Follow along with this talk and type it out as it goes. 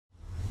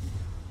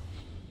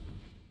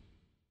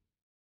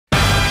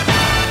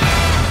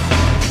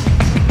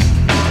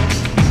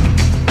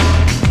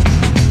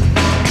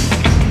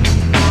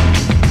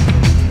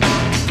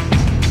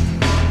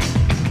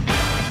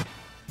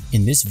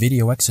this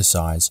video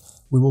exercise,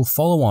 we will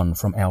follow on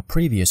from our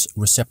previous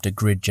receptor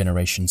grid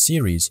generation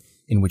series,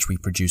 in which we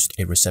produced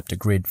a receptor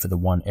grid for the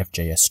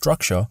 1FJS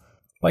structure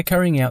by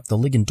carrying out the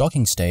ligand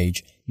docking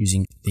stage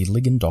using the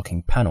ligand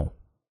docking panel.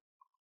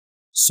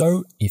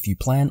 So, if you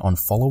plan on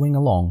following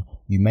along,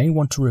 you may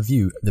want to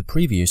review the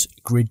previous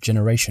grid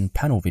generation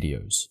panel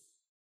videos.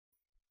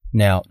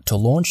 Now, to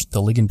launch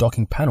the ligand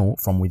docking panel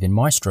from within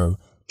Maestro,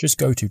 just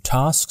go to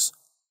Tasks,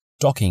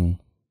 Docking,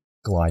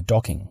 Glide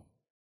Docking.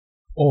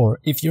 Or,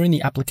 if you're in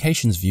the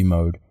Applications View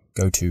mode,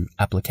 go to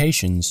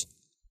Applications,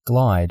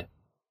 Glide,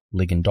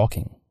 Ligand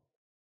Docking,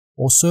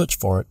 or search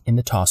for it in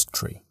the task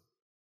tree.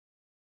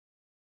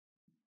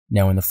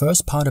 Now, in the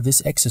first part of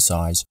this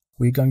exercise,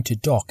 we're going to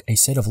dock a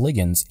set of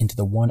ligands into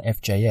the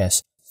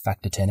 1FJS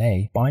factor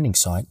 10A binding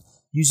site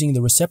using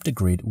the receptor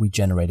grid we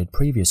generated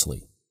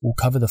previously. We'll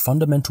cover the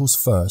fundamentals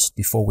first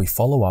before we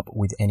follow up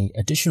with any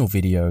additional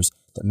videos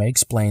that may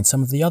explain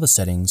some of the other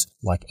settings,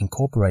 like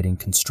incorporating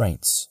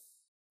constraints.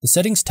 The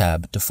Settings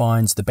tab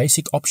defines the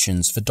basic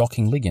options for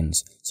docking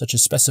ligands, such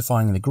as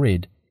specifying the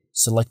grid,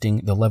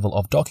 selecting the level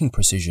of docking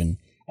precision,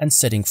 and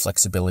setting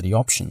flexibility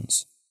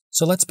options.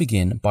 So let's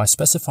begin by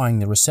specifying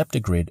the receptor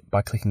grid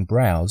by clicking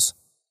Browse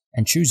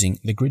and choosing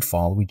the grid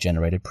file we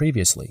generated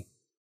previously.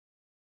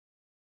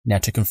 Now,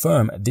 to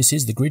confirm this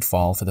is the grid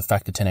file for the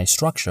factor 10A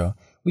structure,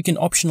 we can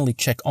optionally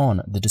check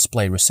on the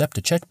Display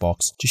Receptor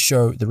checkbox to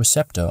show the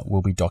receptor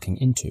we'll be docking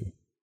into.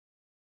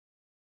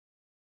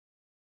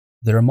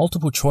 There are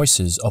multiple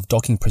choices of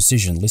docking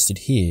precision listed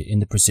here in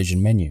the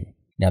Precision menu.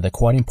 Now, they're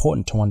quite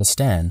important to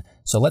understand,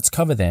 so let's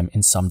cover them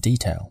in some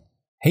detail.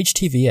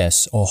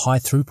 HTVS, or High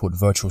Throughput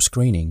Virtual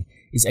Screening,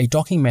 is a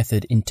docking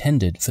method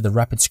intended for the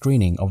rapid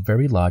screening of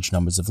very large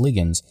numbers of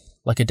ligands,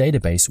 like a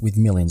database with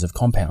millions of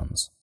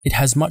compounds. It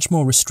has much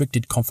more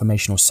restricted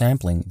conformational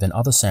sampling than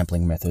other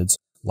sampling methods,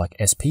 like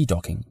SP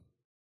docking.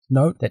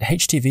 Note that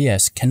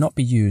HTVS cannot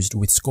be used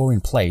with score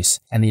in place,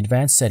 and the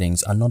advanced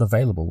settings are not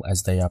available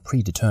as they are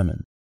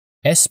predetermined.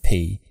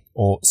 SP,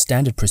 or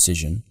Standard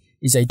Precision,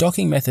 is a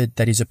docking method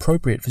that is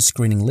appropriate for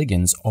screening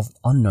ligands of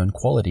unknown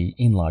quality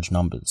in large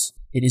numbers.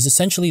 It is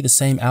essentially the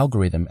same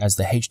algorithm as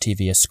the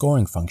HTVS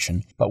scoring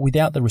function, but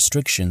without the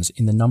restrictions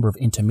in the number of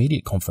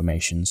intermediate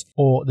conformations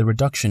or the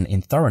reduction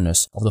in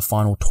thoroughness of the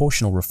final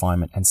torsional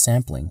refinement and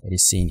sampling that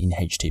is seen in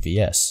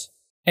HTVS.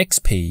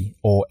 XP,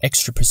 or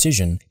Extra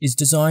Precision, is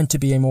designed to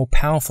be a more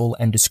powerful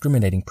and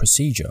discriminating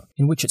procedure,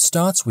 in which it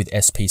starts with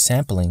SP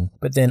sampling,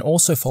 but then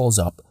also follows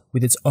up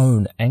with its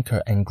own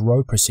anchor and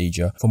grow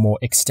procedure for more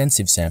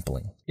extensive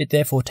sampling. It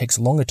therefore takes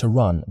longer to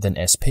run than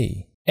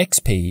SP.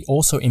 XP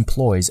also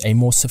employs a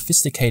more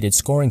sophisticated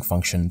scoring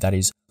function that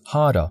is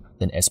harder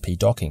than SP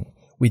docking,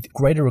 with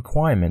greater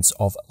requirements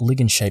of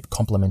ligand shape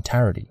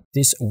complementarity.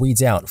 This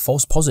weeds out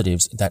false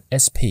positives that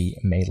SP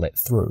may let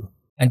through.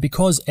 And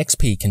because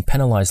XP can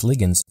penalize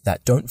ligands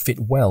that don't fit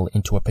well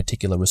into a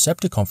particular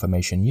receptor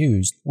conformation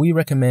used, we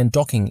recommend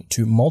docking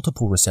to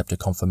multiple receptor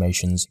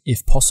conformations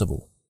if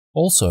possible.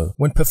 Also,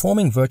 when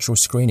performing virtual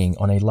screening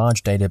on a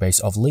large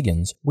database of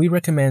ligands, we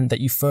recommend that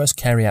you first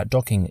carry out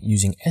docking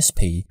using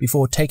SP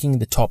before taking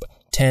the top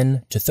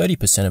 10 to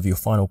 30% of your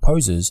final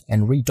poses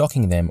and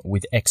redocking them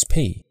with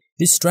XP.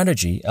 This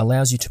strategy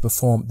allows you to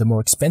perform the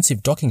more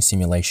expensive docking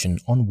simulation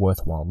on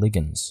worthwhile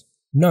ligands.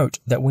 Note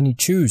that when you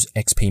choose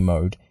XP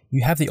mode,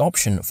 you have the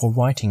option for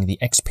writing the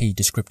XP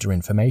descriptor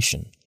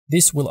information.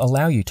 This will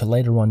allow you to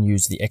later on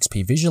use the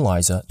XP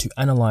visualizer to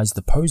analyze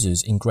the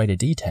poses in greater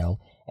detail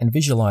and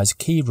visualize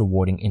key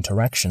rewarding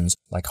interactions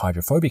like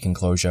hydrophobic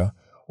enclosure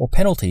or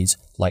penalties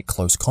like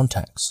close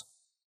contacts.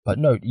 But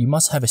note, you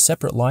must have a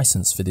separate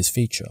license for this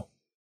feature.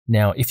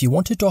 Now, if you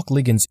want to dock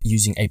ligands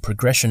using a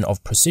progression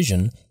of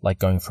precision, like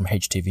going from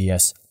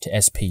HTVS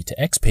to SP to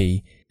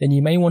XP, then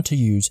you may want to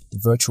use the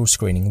virtual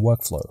screening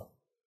workflow.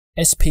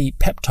 SP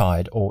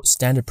peptide, or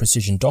Standard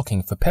Precision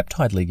docking for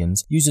peptide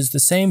ligands, uses the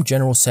same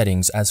general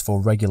settings as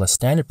for regular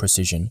standard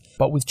precision,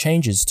 but with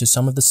changes to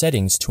some of the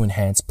settings to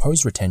enhance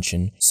pose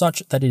retention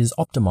such that it is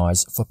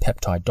optimized for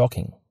peptide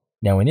docking.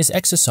 Now, in this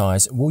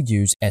exercise, we'll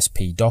use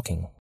SP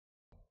docking.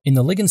 In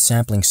the ligand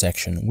sampling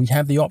section, we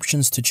have the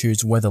options to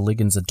choose whether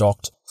ligands are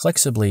docked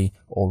flexibly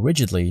or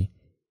rigidly,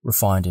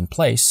 refined in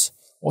place,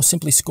 or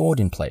simply scored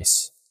in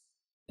place.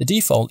 The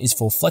default is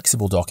for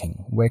flexible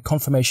docking, where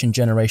conformation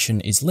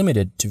generation is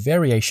limited to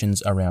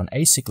variations around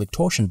acyclic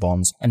torsion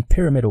bonds and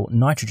pyramidal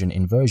nitrogen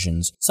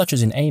inversions, such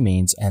as in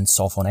amines and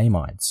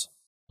sulfonamides.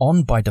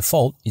 On by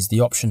default is the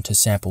option to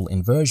sample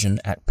inversion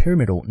at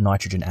pyramidal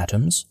nitrogen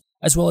atoms,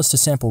 as well as to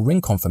sample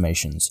ring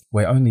conformations,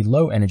 where only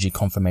low-energy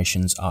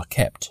conformations are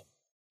kept.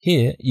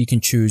 Here, you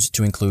can choose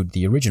to include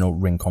the original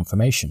ring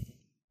conformation.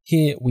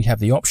 Here, we have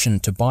the option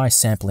to buy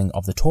sampling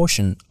of the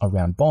torsion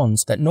around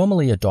bonds that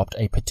normally adopt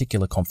a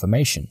particular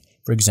conformation,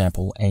 for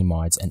example,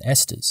 amides and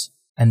esters.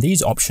 And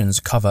these options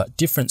cover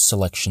different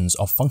selections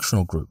of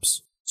functional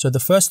groups. So the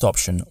first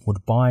option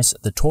would bias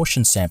the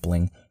torsion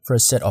sampling for a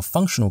set of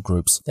functional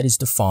groups that is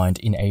defined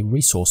in a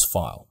resource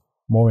file.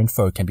 More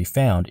info can be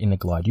found in the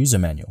Glide user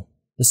manual.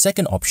 The The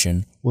second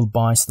option will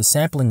bias the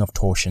sampling of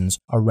torsions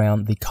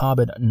around the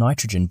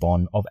carbon-nitrogen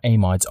bond of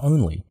amides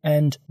only,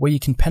 and where you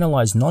can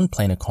penalize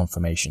non-planar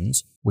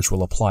conformations, which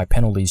will apply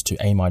penalties to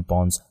amide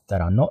bonds that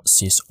are not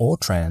cis or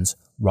trans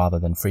rather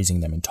than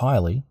freezing them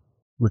entirely,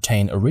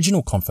 retain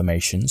original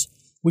conformations,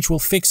 which will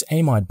fix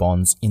amide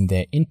bonds in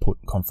their input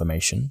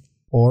conformation,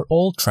 or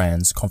all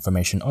trans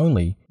conformation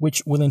only,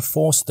 which will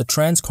enforce the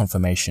trans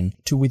conformation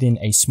to within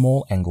a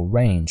small angle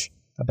range,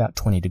 about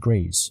 20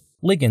 degrees.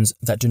 Ligands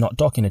that do not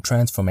dock in a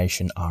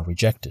transformation are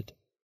rejected.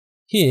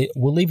 Here,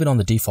 we'll leave it on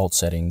the default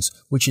settings,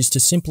 which is to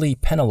simply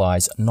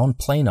penalize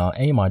non-planar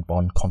amide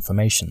bond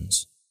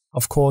conformations.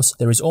 Of course,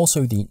 there is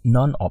also the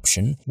None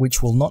option,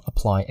 which will not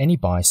apply any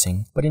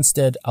biasing, but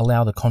instead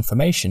allow the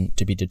conformation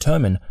to be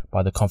determined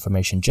by the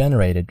conformation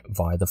generated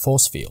via the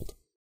force field.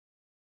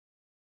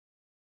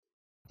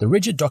 The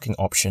Rigid Docking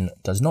option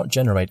does not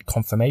generate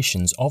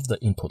conformations of the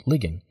input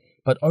ligand,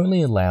 but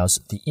only allows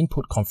the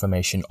input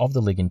conformation of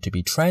the ligand to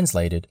be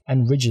translated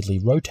and rigidly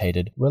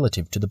rotated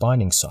relative to the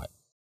binding site.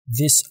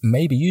 This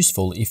may be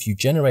useful if you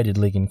generated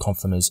ligand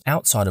conformers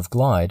outside of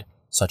Glide,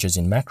 such as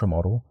in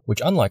Macromodel,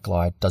 which unlike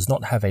Glide does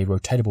not have a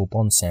rotatable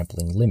bond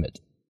sampling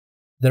limit.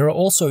 There are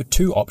also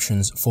two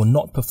options for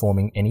not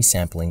performing any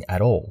sampling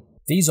at all.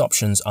 These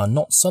options are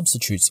not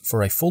substitutes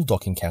for a full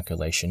docking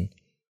calculation,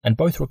 and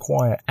both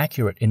require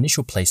accurate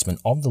initial placement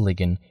of the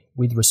ligand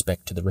with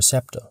respect to the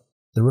receptor.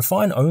 The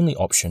refine-only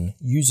option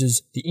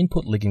uses the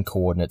input ligand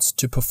coordinates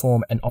to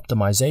perform an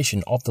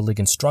optimization of the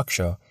ligand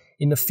structure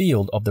in the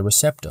field of the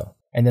receptor,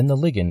 and then the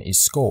ligand is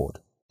scored.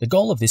 The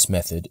goal of this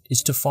method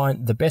is to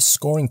find the best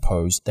scoring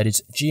pose that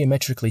is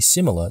geometrically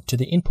similar to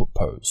the input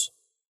pose.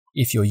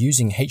 If you're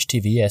using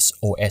HTVS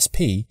or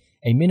SP,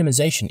 a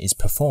minimization is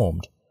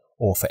performed,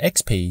 or for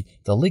XP,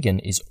 the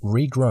ligand is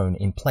regrown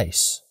in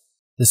place.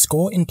 The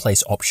Score in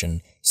Place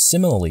option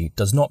similarly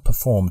does not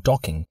perform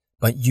docking,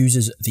 but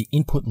uses the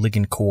input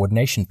ligand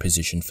coordination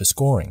position for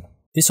scoring.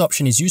 This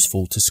option is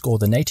useful to score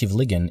the native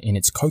ligand in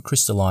its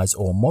co-crystallized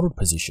or modeled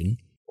position,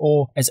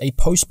 or as a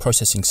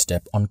post-processing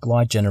step on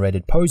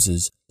glide-generated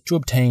poses to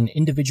obtain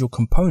individual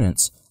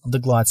components of the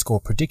glide score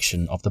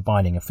prediction of the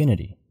binding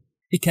affinity.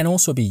 It can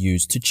also be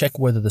used to check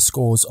whether the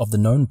scores of the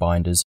known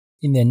binders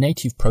in their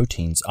native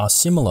proteins are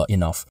similar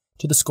enough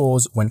to the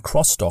scores when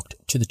cross-docked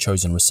to the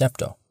chosen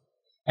receptor.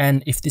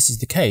 And if this is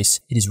the case,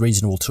 it is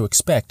reasonable to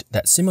expect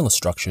that similar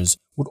structures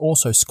would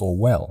also score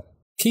well.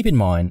 Keep in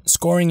mind,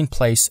 scoring in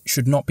place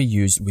should not be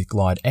used with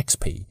Glide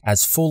XP,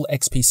 as full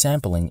XP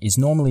sampling is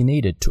normally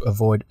needed to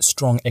avoid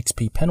strong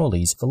XP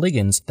penalties for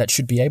ligands that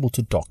should be able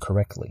to dock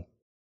correctly.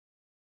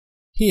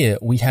 Here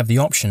we have the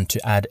option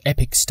to add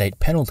epic state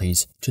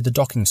penalties to the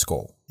docking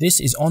score. This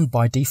is on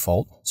by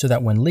default so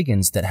that when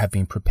ligands that have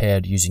been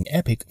prepared using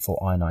epic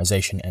for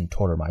ionization and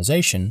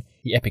tautomization,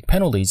 the epic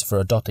penalties for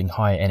adopting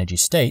higher energy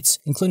states,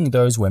 including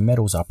those where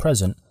metals are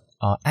present,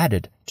 are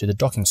added to the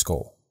docking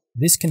score.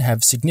 This can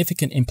have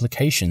significant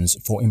implications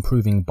for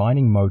improving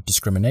binding mode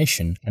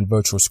discrimination and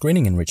virtual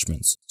screening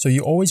enrichments, so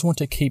you always want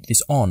to keep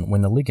this on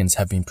when the ligands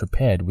have been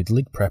prepared with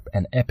LigPrep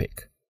and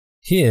epic.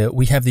 Here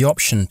we have the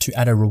option to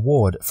add a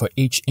reward for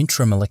each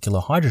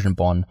intramolecular hydrogen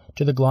bond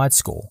to the glide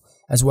score,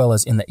 as well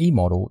as in the E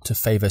model to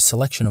favor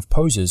selection of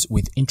poses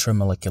with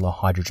intramolecular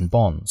hydrogen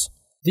bonds.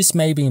 This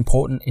may be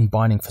important in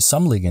binding for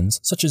some ligands,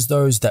 such as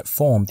those that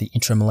form the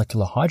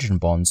intramolecular hydrogen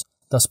bonds,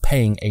 thus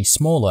paying a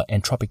smaller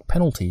entropic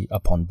penalty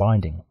upon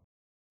binding.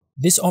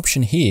 This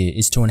option here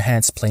is to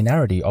enhance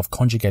planarity of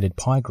conjugated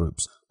pi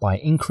groups by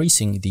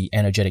increasing the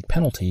energetic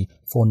penalty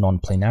for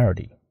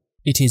non-planarity.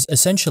 It is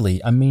essentially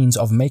a means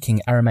of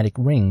making aromatic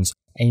rings,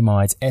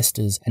 amides,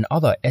 esters, and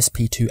other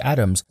sp2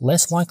 atoms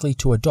less likely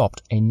to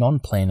adopt a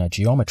non-planar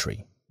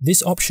geometry.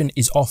 This option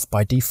is off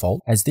by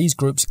default, as these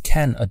groups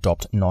can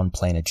adopt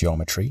non-planar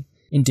geometry.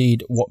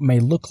 Indeed, what may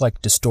look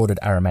like distorted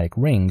aromatic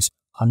rings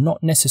are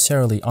not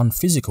necessarily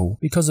unphysical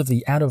because of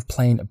the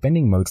out-of-plane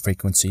bending mode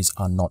frequencies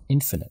are not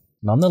infinite.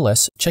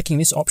 Nonetheless, checking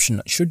this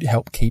option should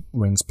help keep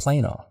rings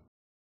planar.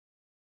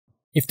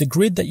 If the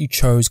grid that you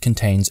chose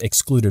contains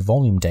excluded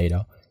volume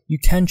data, you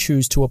can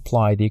choose to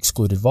apply the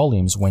excluded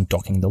volumes when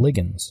docking the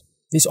ligands.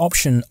 This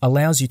option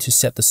allows you to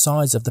set the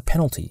size of the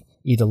penalty,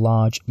 either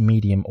large,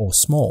 medium, or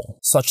small,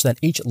 such that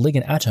each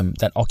ligand atom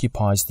that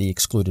occupies the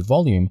excluded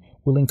volume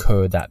will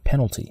incur that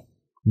penalty.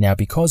 Now,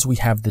 because we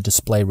have the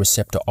display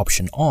receptor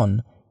option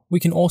on, we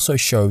can also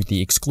show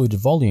the excluded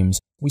volumes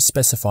we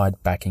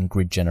specified back in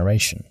grid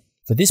generation.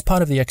 For this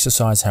part of the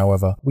exercise,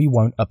 however, we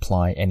won't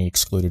apply any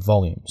excluded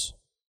volumes.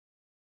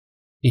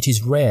 It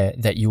is rare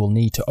that you will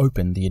need to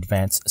open the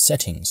advanced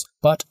settings,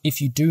 but if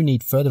you do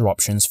need further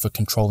options for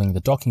controlling the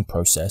docking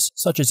process,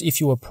 such as if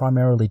you are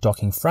primarily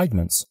docking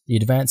fragments, the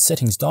advanced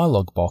settings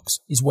dialog box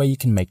is where you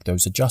can make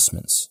those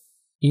adjustments.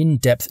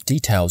 In-depth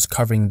details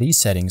covering these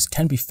settings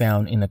can be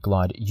found in the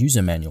Glide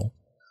user manual,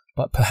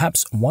 but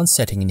perhaps one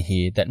setting in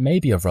here that may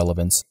be of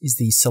relevance is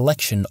the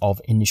selection of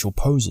initial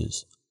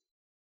poses.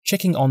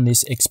 Checking on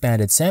this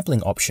expanded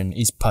sampling option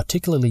is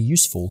particularly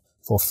useful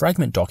for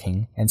fragment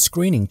docking and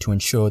screening to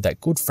ensure that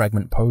good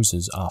fragment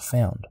poses are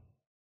found.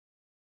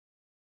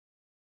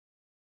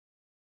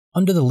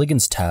 Under the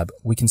Ligands tab,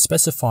 we can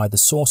specify the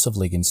source of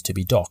ligands to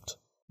be docked.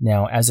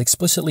 Now, as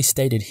explicitly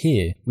stated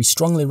here, we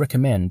strongly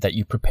recommend that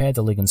you prepare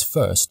the ligands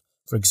first,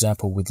 for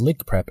example with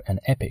LigPrep and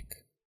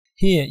Epic.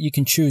 Here, you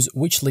can choose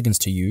which ligands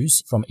to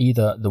use from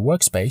either the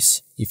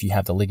workspace, if you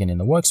have the ligand in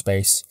the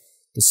workspace,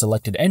 the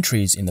selected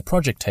entries in the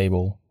project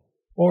table,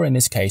 or in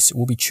this case,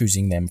 we'll be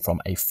choosing them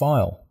from a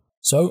file.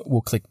 So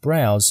we'll click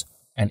Browse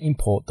and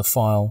import the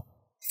file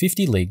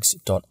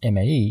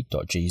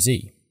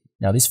 50ligs.mae.gz.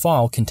 Now this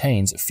file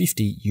contains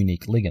 50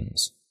 unique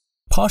ligands.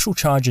 Partial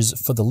charges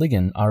for the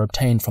ligand are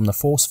obtained from the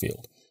force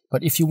field,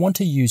 but if you want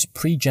to use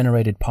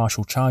pre-generated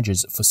partial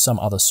charges for some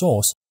other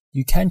source,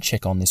 you can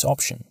check on this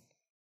option.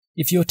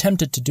 If you're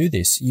tempted to do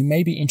this, you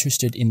may be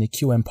interested in the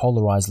QM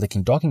polarized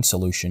Ligand Docking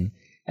solution,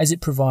 as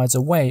it provides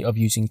a way of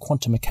using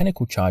quantum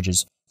mechanical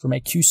charges from a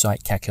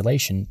QSight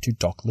calculation to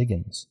dock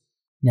ligands.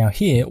 Now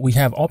here we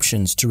have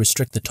options to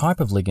restrict the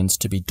type of ligands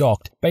to be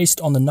docked based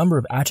on the number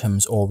of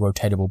atoms or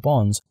rotatable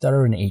bonds that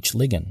are in each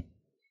ligand.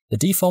 The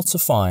defaults are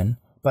fine,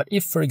 but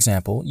if, for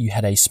example, you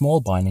had a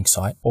small binding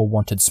site or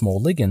wanted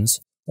small ligands,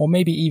 or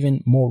maybe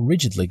even more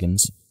rigid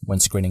ligands when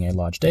screening a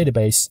large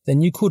database,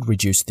 then you could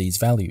reduce these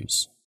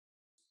values.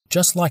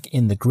 Just like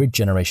in the grid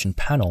generation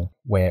panel,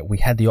 where we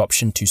had the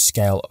option to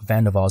scale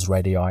van der Waals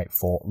radii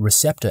for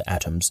receptor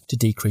atoms to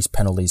decrease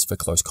penalties for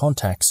close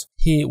contacts,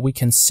 here we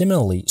can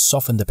similarly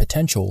soften the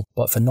potential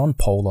but for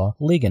non-polar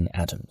ligand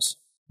atoms.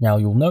 Now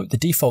you'll note the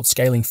default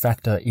scaling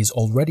factor is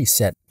already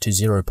set to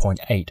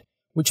 0.8,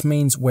 which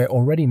means we're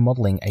already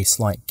modeling a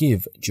slight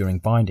give during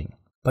binding.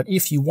 But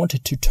if you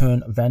wanted to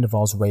turn van der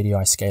Waals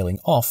radii scaling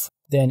off,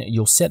 then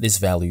you'll set this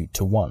value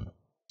to 1.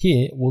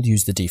 Here we'll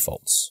use the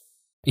defaults.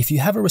 If you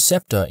have a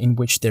receptor in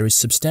which there is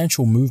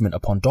substantial movement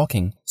upon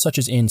docking, such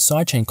as in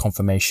sidechain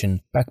conformation,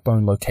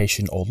 backbone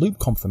location, or loop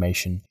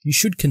conformation, you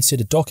should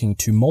consider docking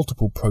to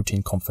multiple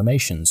protein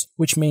conformations,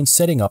 which means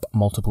setting up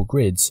multiple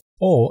grids,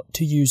 or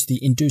to use the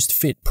induced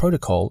fit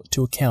protocol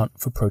to account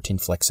for protein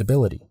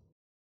flexibility.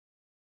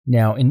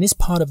 Now, in this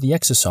part of the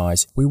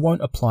exercise, we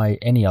won't apply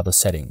any other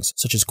settings,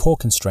 such as core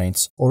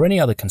constraints, or any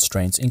other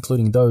constraints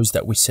including those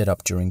that we set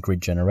up during grid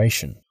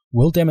generation.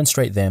 We'll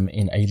demonstrate them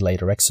in a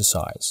later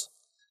exercise.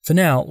 For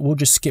now, we'll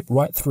just skip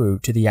right through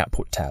to the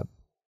Output tab.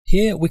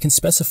 Here we can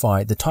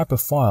specify the type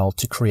of file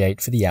to create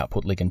for the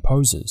output ligand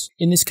poses.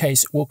 In this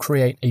case, we'll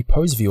create a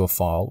pose viewer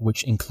file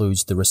which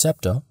includes the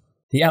receptor.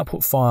 The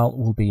output file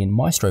will be in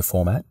Maestro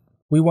format.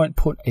 We won't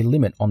put a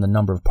limit on the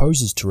number of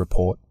poses to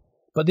report,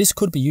 but this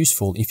could be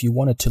useful if you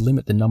wanted to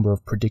limit the number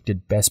of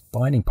predicted best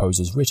binding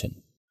poses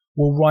written.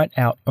 We'll write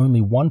out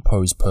only one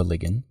pose per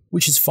ligand,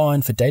 which is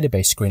fine for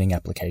database screening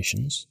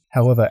applications.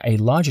 However, a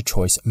larger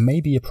choice may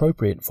be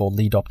appropriate for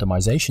lead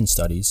optimization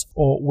studies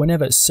or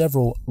whenever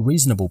several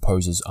reasonable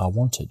poses are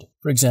wanted.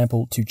 For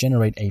example, to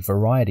generate a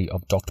variety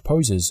of docked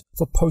poses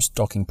for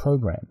post-docking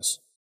programs.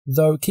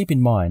 Though keep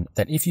in mind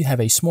that if you have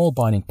a small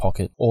binding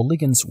pocket or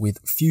ligands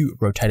with few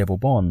rotatable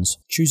bonds,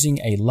 choosing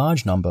a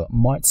large number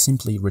might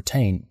simply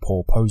retain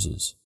poor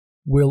poses.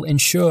 We'll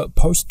ensure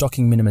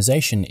post-docking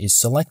minimization is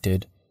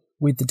selected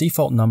with the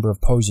default number of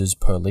poses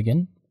per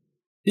ligand.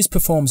 This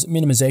performs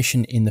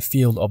minimization in the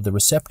field of the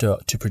receptor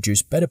to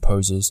produce better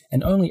poses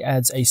and only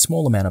adds a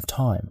small amount of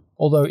time.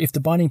 Although if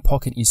the binding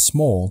pocket is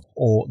small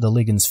or the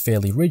ligands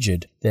fairly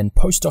rigid, then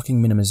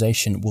post-docking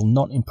minimization will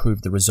not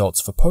improve the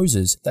results for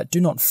poses that do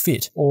not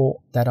fit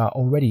or that are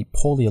already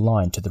poorly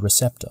aligned to the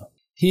receptor.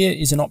 Here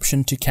is an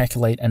option to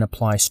calculate and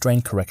apply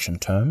strain correction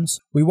terms.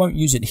 We won't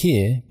use it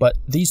here, but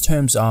these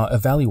terms are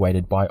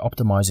evaluated by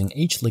optimizing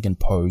each ligand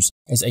pose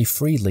as a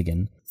free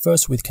ligand,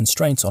 first with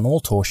constraints on all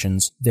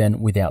torsions, then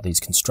without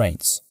these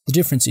constraints. The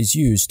difference is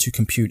used to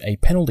compute a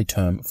penalty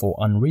term for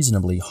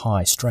unreasonably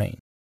high strain.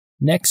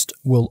 Next,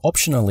 we'll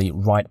optionally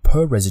write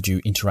per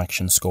residue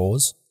interaction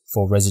scores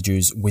for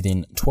residues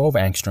within 12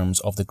 angstroms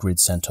of the grid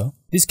center.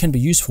 This can be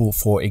useful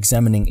for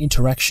examining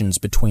interactions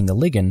between the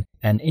ligand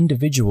and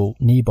individual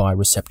nearby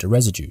receptor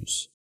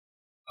residues.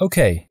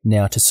 Okay,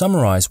 now to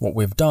summarize what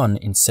we've done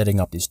in setting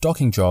up this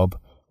docking job,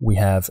 we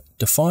have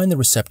defined the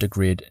receptor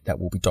grid that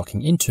we'll be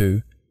docking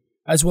into,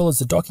 as well as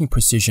the docking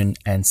precision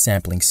and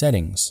sampling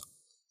settings.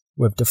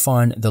 We've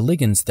defined the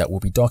ligands that we'll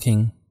be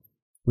docking.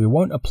 We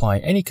won't apply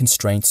any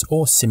constraints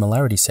or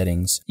similarity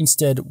settings.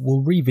 Instead,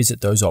 we'll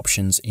revisit those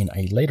options in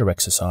a later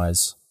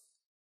exercise.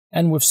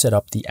 And we've set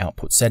up the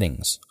output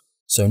settings.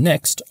 So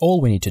next,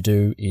 all we need to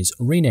do is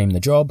rename the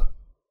job.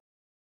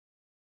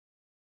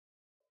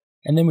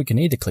 And then we can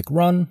either click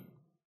Run,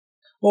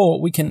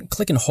 or we can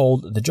click and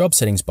hold the Job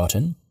Settings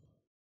button.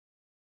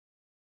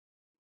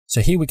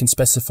 So here we can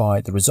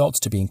specify the results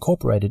to be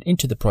incorporated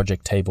into the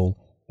project table,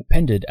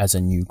 appended as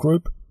a new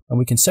group, and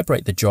we can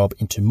separate the job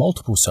into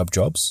multiple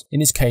subjobs. In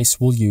this case,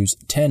 we'll use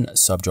 10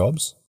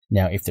 subjobs.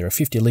 Now, if there are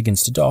 50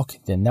 ligands to dock,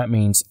 then that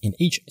means in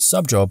each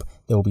subjob,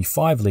 there will be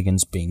 5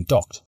 ligands being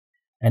docked.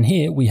 And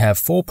here we have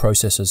 4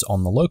 processes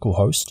on the local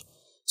host,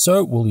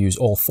 so we'll use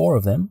all 4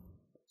 of them.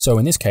 So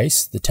in this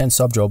case, the 10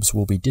 subjobs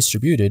will be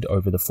distributed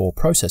over the 4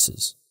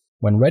 processes.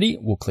 When ready,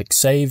 we'll click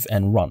Save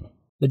and Run.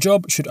 The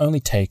job should only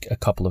take a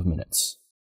couple of minutes.